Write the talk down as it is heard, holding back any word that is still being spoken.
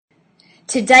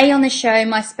Today on the show,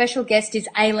 my special guest is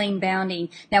Aline Boundy.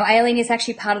 Now, Aline is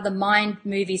actually part of the Mind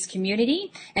Movies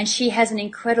community, and she has an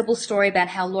incredible story about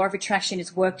how law of attraction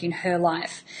has worked in her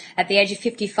life. At the age of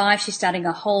 55, she's starting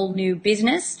a whole new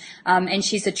business, and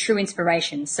she's a true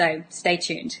inspiration. So stay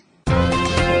tuned.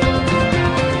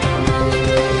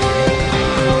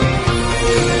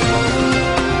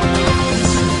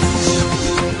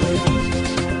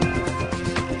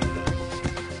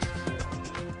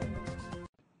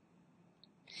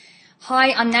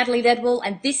 Hi, I'm Natalie Ledwell,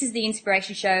 and this is The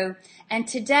Inspiration Show. And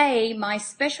today, my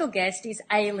special guest is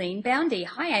Aline Boundy.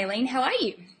 Hi, Aline. How are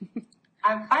you?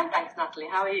 I'm fine, thanks, Natalie.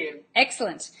 How are you?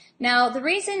 Excellent. Now, the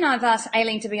reason I've asked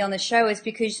Aline to be on the show is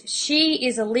because she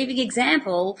is a living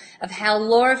example of how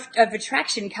law of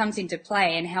attraction comes into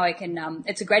play and how it can,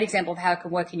 it's a great example of how it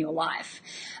can work in your life.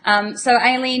 So,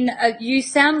 Aline, you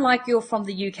sound like you're from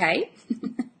the UK.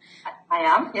 I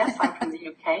am, yes, I'm from the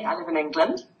UK. I live in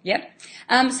England. Yep.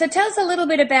 So tell us a little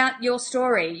bit about your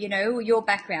story, you know, your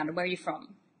background and where you're from.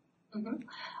 Mm-hmm.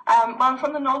 Well, I'm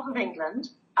from the north of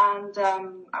England, and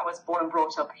I was born and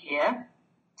brought up here.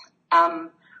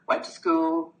 Went to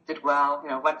school, did well,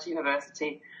 went to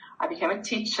university. I became a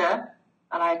teacher,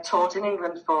 and I taught in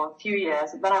England for a few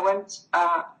years. And then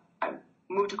I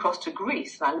moved across to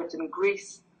Greece, and I lived in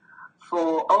Greece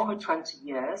for over 20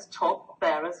 years, taught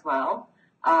there as well.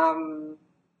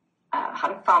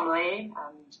 Had a family,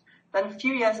 and then a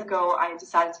few years ago I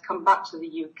decided to come back to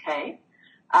the UK,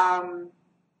 and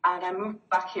I moved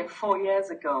back here 4 years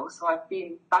ago, so I've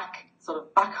been back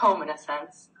home in a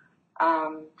sense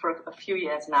for a few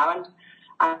years now, and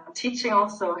I'm teaching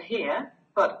also here,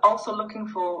 but also looking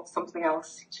for something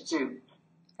else to do.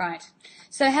 Right.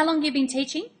 So how long have you been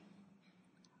teaching?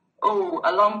 Oh,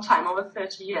 a long time, over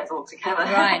 30 years altogether.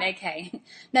 Right, okay.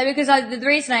 No, because the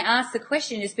reason I asked the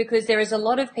question is because there is a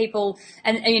lot of people,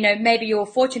 and maybe you're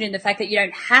fortunate in the fact that you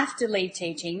don't have to leave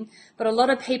teaching, but a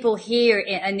lot of people here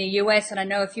in the US, and I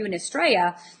know a few in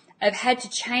Australia, have had to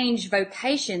change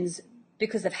vocations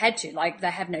because they've had to, like they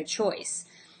have no choice.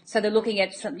 So they're looking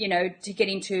at, to get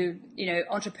into,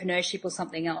 entrepreneurship or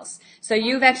something else. So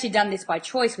you've actually done this by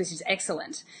choice, which is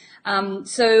excellent.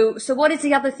 So what is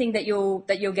the other thing that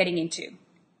you're getting into?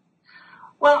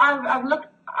 Well,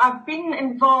 I've been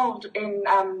involved in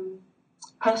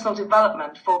personal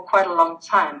development for quite a long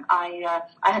time. I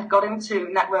had got into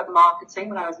network marketing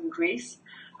when I was in Greece,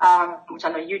 which I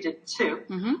know you did too.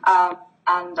 Mm-hmm.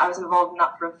 And I was involved in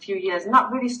that for a few years, and that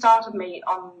really started me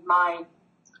on my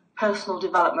personal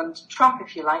development track,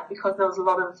 if you like, because there was a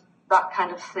lot of that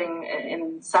kind of thing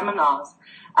in seminars.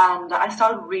 And I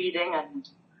started reading and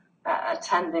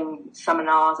attending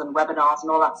seminars and webinars and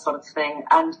all that sort of thing,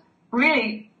 and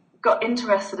really got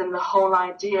interested in the whole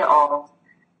idea of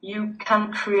you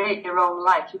can create your own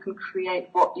life. You can create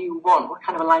what you want, what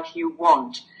kind of a life you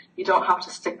want. You don't have to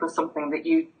stick with something that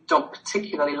you don't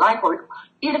particularly like, or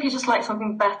even if you just like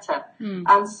something better.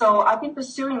 And so I've been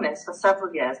pursuing this for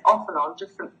several years, off and on,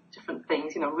 different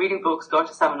things, reading books, going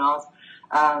to seminars,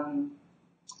 and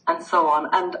so on.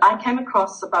 And I came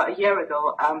across about a year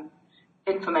ago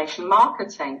information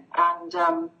marketing, and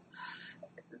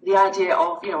the idea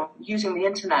of using the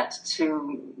internet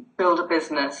to build a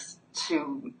business,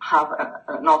 to have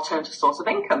an alternative source of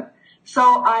income. So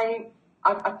I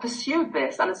pursued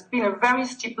this, and it's been a very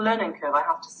steep learning curve, I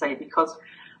have to say, because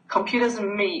computers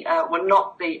and me were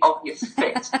not the obvious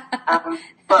fit.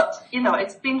 But,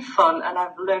 it's been fun, and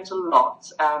I've learned a lot.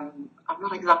 I'm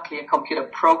not exactly a computer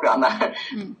programmer,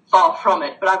 far from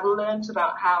it, but I've learned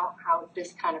about how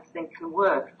this kind of thing can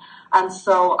work. And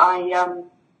so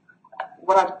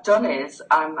what I've done is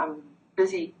I'm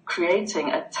busy creating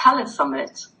a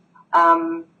telesummit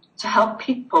to help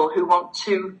people who want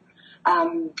to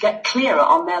get clearer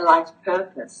on their life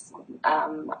purpose,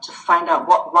 to find out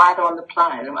why they're on the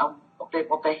planet and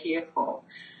what they're here for.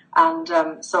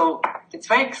 And so it's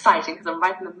very exciting because I'm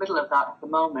right in the middle of that at the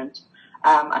moment,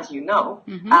 as you know.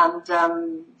 Mm-hmm.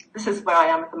 And this is where I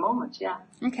am at the moment, yeah.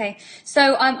 Okay.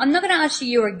 So I'm not going to ask you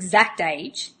your exact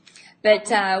age, but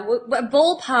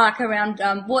ballpark around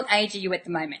what age are you at the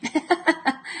moment?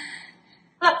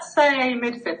 Let's say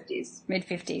mid-50s.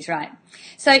 Mid-50s, right.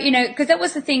 So, because that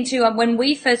was the thing too, when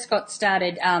we first got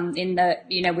started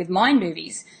with Mind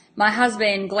Movies, my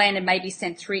husband, Glenn, had maybe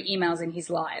sent 3 emails in his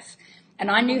life,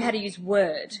 and I knew how to use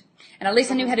Word. And at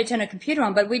least I knew how to turn a computer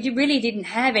on, but we really didn't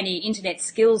have any internet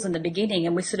skills in the beginning,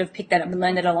 and we sort of picked that up and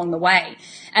learned it along the way.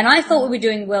 And I thought we were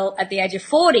doing well at the age of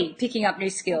 40, picking up new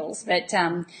skills. But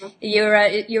you're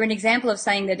an example of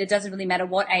saying that it doesn't really matter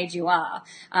what age you are.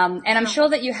 And I'm sure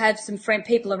that you have some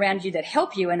people around you that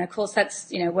help you. And of course,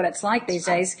 that's what it's like these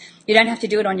days. You don't have to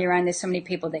do it on your own. There's so many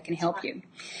people that can help you.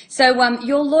 So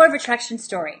your law of attraction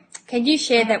story, can you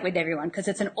share that with everyone? Because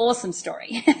it's an awesome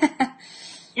story.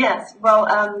 Yes, well,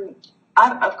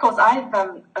 of course,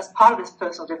 as part of this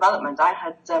personal development, I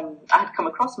had come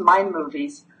across Mind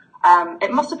Movies.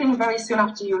 It must have been very soon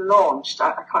after you launched.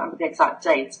 I can't remember the exact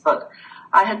dates, but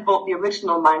I had bought the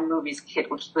original Mind Movies kit,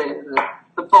 which is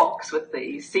the box with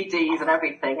the CDs and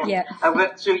everything. And I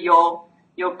worked through your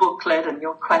booklet and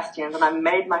your questions, and I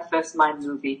made my first Mind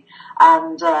Movie.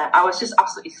 And I was just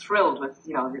absolutely thrilled with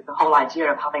the whole idea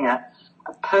of having a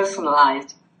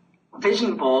personalized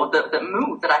vision board that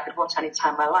moved, that I could watch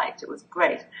anytime I liked. It was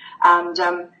great. And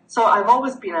so I've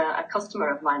always been a customer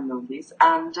of Mind Movies,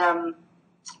 and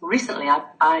recently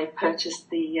I purchased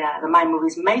the Mind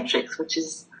Movies Matrix, which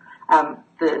is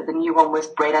the new one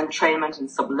with brain entrainment and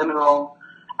subliminal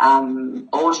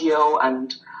audio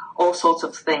and all sorts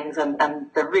of things, and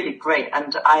they're really great.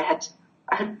 And I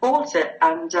had bought it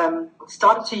and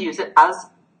started to use it as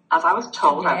I was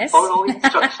told. Yes. I followed all the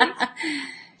instructions.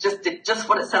 Did just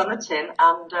what it said on the tin,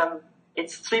 and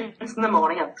it's 3 minutes in the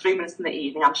morning and 3 minutes in the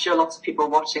evening. I'm sure lots of people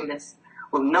watching this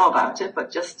will know about it,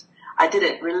 but I did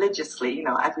it religiously,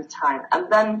 every time.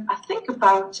 And then I think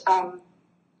about, I'm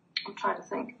trying to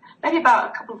think, maybe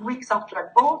about a couple of weeks after I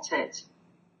bought it,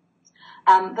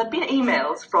 there'd been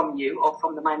emails from you or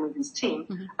from the Mind Movies team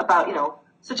about,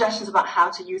 suggestions about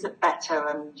how to use it better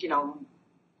and,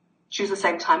 choose the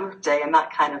same time of day and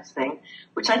that kind of thing,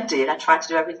 which I did. I tried to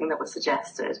do everything that was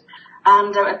suggested.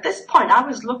 And at this point, I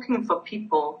was looking for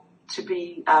people to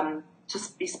be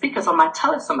speakers on my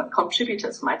telesummit,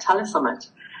 contributors for my telesummit.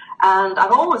 And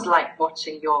I've always liked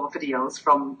watching your videos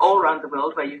from all around the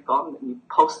world where you've gone and you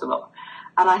post them up.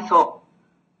 And I thought,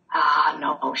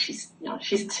 no, she's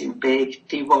too big.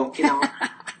 She won't,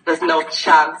 there's no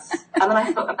chance. And then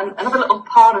I thought, another little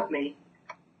part of me,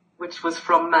 which was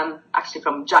from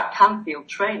Jack Canfield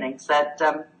training, said,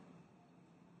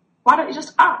 why don't you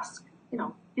just ask?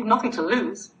 You've nothing to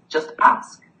lose, just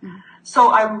ask. Mm-hmm.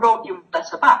 So I wrote you a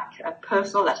letter back, a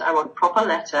personal letter. I wrote a proper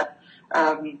letter.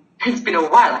 It's been a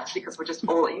while, actually, because we're just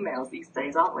all emails these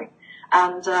days, aren't we?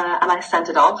 And I sent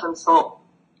it off and thought,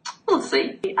 we'll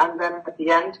see. And then at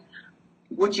the end,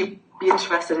 would you be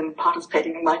interested in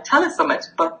participating in my telesummit?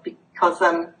 But because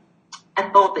I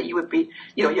thought that you would be,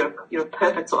 you're a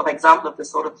perfect sort of example of the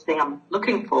sort of thing I'm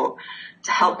looking for,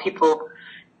 to help people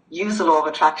use the law of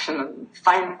attraction and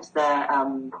find their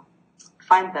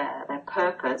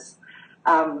purpose.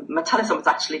 My telesummit is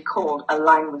actually called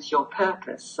Align with Your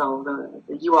Purpose. So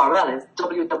the URL is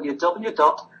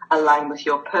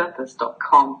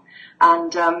www.alignwithyourpurpose.com.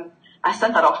 And I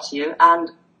sent that off to you,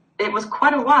 and it was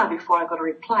quite a while before I got a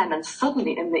reply. And then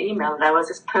suddenly in the email, there was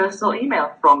this personal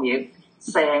email from you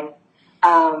saying,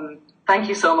 thank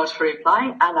you so much for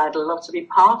replying, and I'd love to be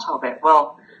part of it.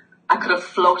 Well, I could have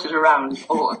floated around,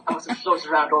 or I must have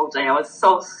floated around all day. I was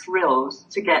so thrilled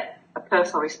to get a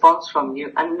personal response from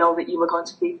you and know that you were going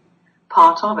to be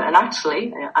part of it. And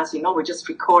actually, as you know, we just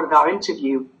recorded our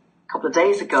interview a couple of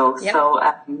days ago, so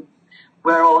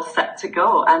we're all set to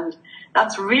go. And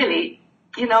that's really,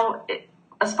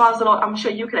 as far as the law, I'm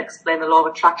sure you can explain the law of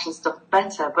attraction stuff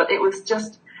better, but it was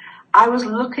just, I was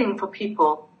looking for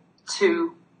people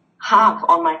to have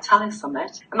on my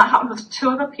telesummit, and that happened with 2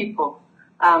 other people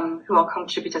who are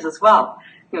contributors as well.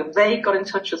 They got in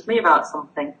touch with me about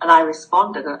something, and I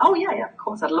responded, and of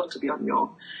course, I'd love to be on your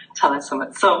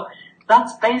telesummit. So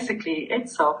that's basically it.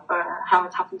 So how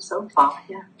it happened so far.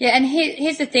 Yeah, and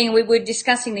here's the thing: we were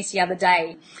discussing this the other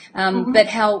day, but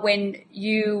how when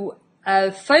you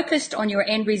focused on your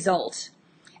end result,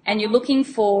 and you're looking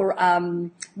for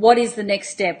what is the next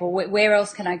step, or where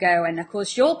else can I go? And of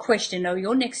course, your question or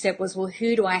your next step was, well,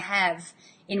 who do I have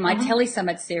in my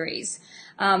telesummit series?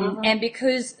 And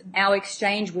because our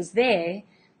exchange was there,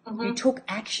 you took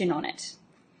action on it.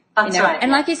 That's right.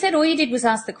 And like you said, all you did was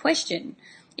ask the question.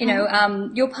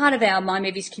 You're part of our Mind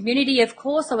Movies community. Of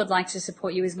course, I would like to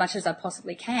support you as much as I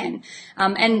possibly can,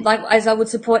 and as I would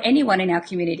support anyone in our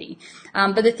community.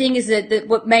 But the thing is that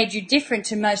what made you different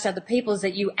to most other people is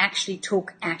that you actually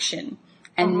took action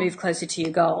and moved closer to your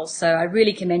goals. So I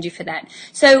really commend you for that.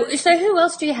 So who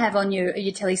else do you have on your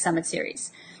telesummit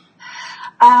series?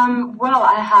 Well,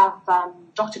 I have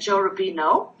Dr. Joe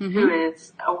Rubino, who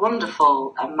is a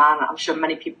wonderful man. I'm sure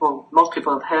most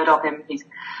people have heard of him. He's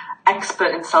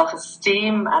expert in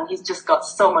self-esteem, and he's just got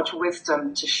so much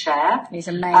wisdom to share. He's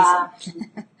amazing.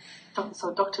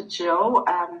 So Dr. Joe,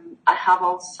 I have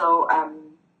also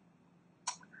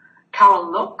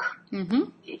Carol Look,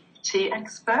 EFT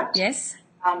expert. Yes.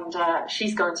 And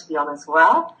she's going to be on as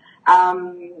well.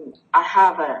 I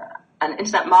have an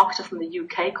internet marketer from the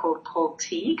UK called Paul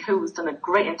Teague, who's done a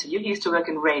great interview. He used to work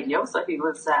in radio, so he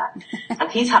was, and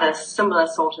he's had a similar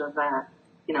sort of,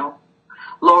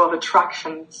 law of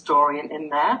attraction story in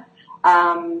there.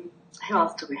 Who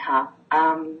else do we have?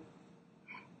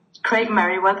 Craig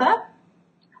Merriweather,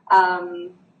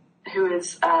 who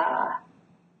is, I'm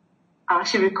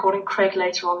actually recording Craig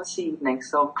later on this evening.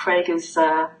 So Craig is,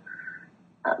 to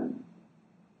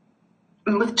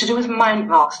do with mind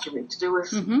mastery,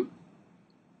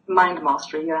 mind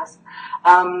mastery, yes.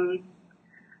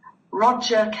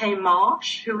 Roger K.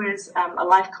 Marsh, who is a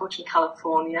life coach in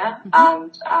California,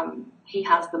 and he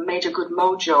has the Major Good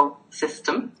Mojo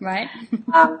system. Right.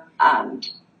 And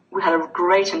we had a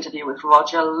great interview with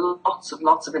Roger,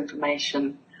 lots of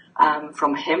information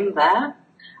from him there.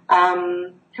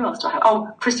 Who else do I have?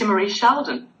 Oh, Christy Marie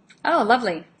Sheldon. Oh,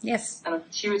 lovely. Yes. An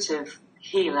intuitive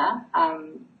healer. I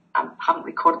haven't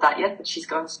recorded that yet, but she's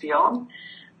going to be on.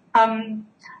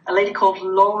 A lady called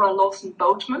Laura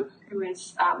Lawson-Boatman, who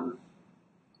is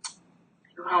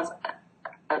who has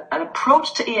an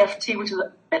approach to EFT, which is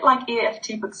a bit like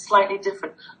EFT, but slightly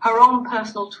different. Her own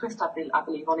personal twist, I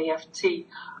believe, on EFT,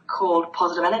 called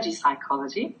positive energy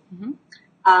psychology.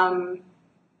 I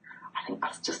think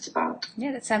that's just about.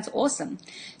 Yeah, that sounds awesome.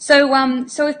 So,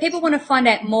 so if people want to find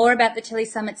out more about the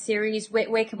Telesummit series,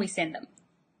 where can we send them?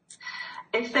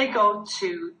 If they go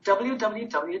to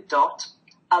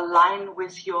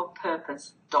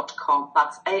www.align-with-your-purpose.com,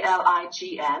 that's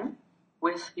ALIGN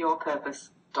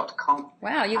with-your-purpose.com.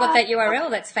 Wow, you got that URL.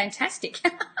 That's fantastic.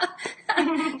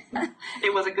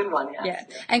 It was a good one, yes. Yeah.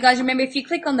 And guys, remember, if you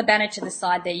click on the banner to the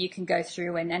side there, you can go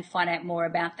through and find out more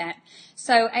about that.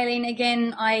 So, Aline,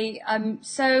 again, I'm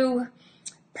so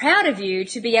proud of you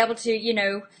to be able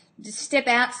to, step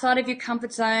outside of your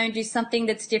comfort zone, do something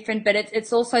that's different, but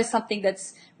it's also something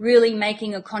that's really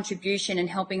making a contribution and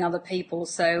helping other people.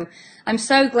 So I'm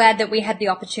so glad that we had the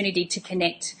opportunity to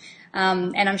connect.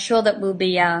 And I'm sure that we'll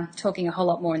be talking a whole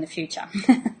lot more in the future.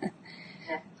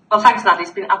 Well, thanks, Natalie.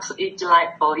 It's been absolutely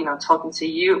delightful, talking to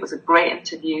you. It was a great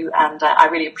interview, and I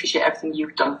really appreciate everything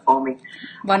you've done for me.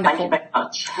 Wonderful. Thank you very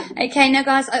much. Okay, now,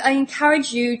 guys, I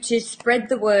encourage you to spread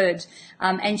the word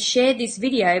and share this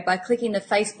video by clicking the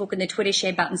Facebook and the Twitter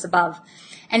share buttons above.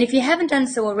 And if you haven't done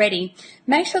so already,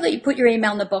 make sure that you put your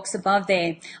email in the box above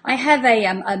there. I have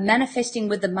a Manifesting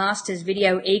with the Masters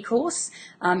video e-course.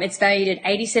 It's valued at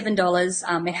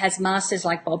 $87. It has masters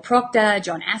like Bob Proctor,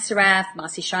 John Assaraf,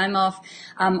 Marcy Shimoff.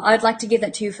 I'd like to give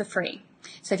that to you for free.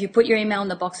 So if you put your email in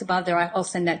the box above there, I'll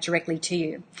send that directly to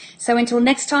you. So until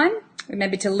next time,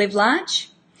 remember to live large,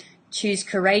 choose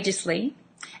courageously,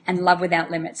 and love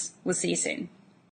without limits. We'll see you soon.